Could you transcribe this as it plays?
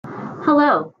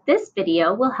Hello, this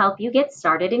video will help you get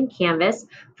started in Canvas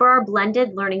for our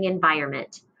blended learning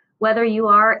environment. Whether you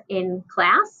are in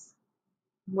class,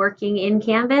 working in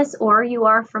Canvas, or you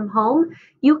are from home,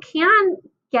 you can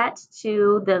get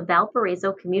to the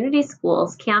Valparaiso Community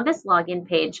Schools Canvas login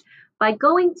page by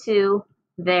going to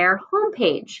their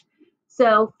homepage.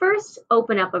 So first,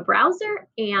 open up a browser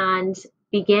and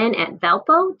begin at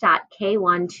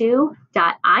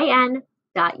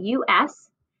valpo.k12.in.us.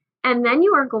 And then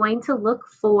you are going to look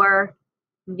for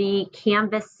the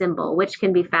Canvas symbol, which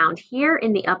can be found here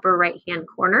in the upper right-hand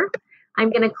corner.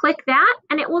 I'm going to click that,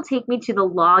 and it will take me to the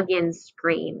login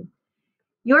screen.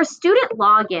 Your student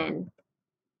login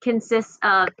consists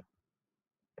of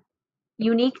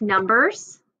unique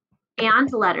numbers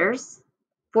and letters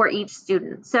for each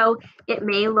student. So it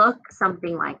may look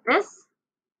something like this.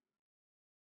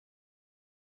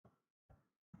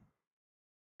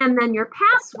 And then your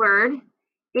password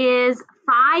is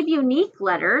 5 unique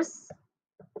letters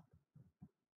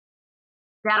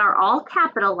that are all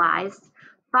capitalized,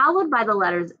 followed by the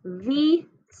letters VCS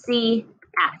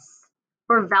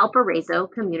for Valparaiso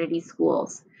Community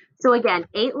Schools. So again,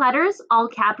 8 letters, all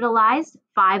capitalized,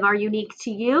 5 are unique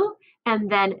to you, and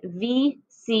then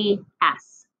VCS.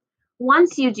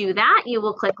 Once you do that, you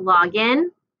will click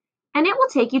Login, and it will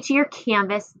take you to your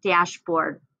Canvas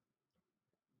dashboard.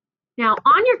 Now,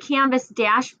 on your Canvas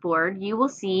dashboard, you will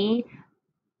see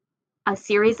a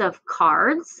series of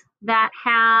cards that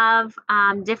have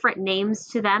different names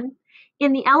to them.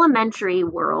 In the elementary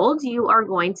world, you are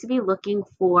going to be looking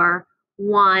for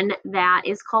one that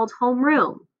is called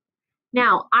homeroom.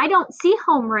 Now, I don't see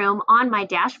homeroom on my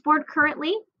dashboard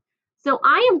currently, so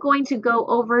I am going to go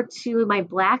over to my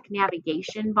black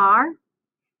navigation bar,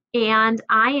 and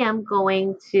I am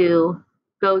going to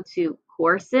go to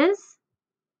courses,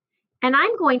 and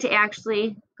I'm going to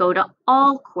actually go to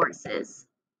all courses.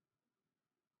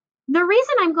 The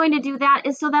reason I'm going to do that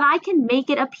is so that I can make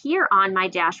it appear on my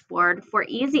dashboard for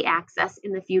easy access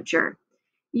in the future.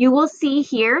 You will see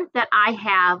here that I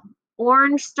have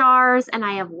orange stars and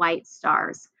I have white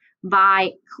stars.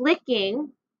 By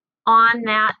clicking on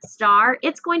that star,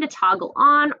 it's going to toggle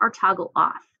on or toggle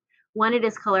off. When it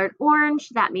is colored orange,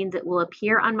 that means it will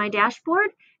appear on my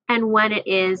dashboard, and when it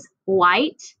is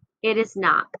white, it is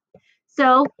not.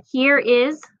 So here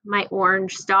is my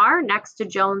orange star next to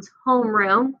Joan's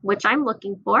homeroom, which I'm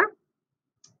looking for.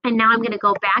 And now I'm going to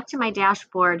go back to my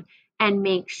dashboard and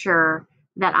make sure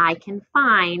that I can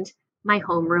find my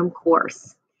homeroom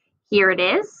course. Here it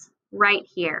is, right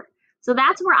here. So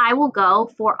that's where I will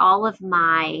go for all of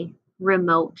my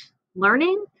remote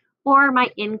learning or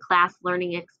my in-class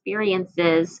learning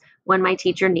experiences when my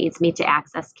teacher needs me to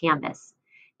access Canvas.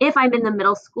 If I'm in the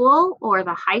middle school or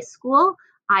the high school,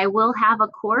 I will have a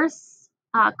course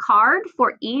card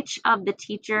for each of the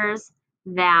teachers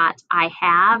that I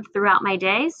have throughout my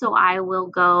day. So I will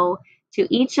go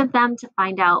to each of them to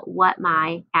find out what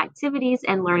my activities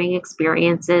and learning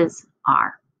experiences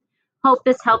are. Hope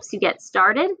this helps you get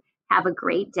started. Have a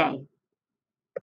great day.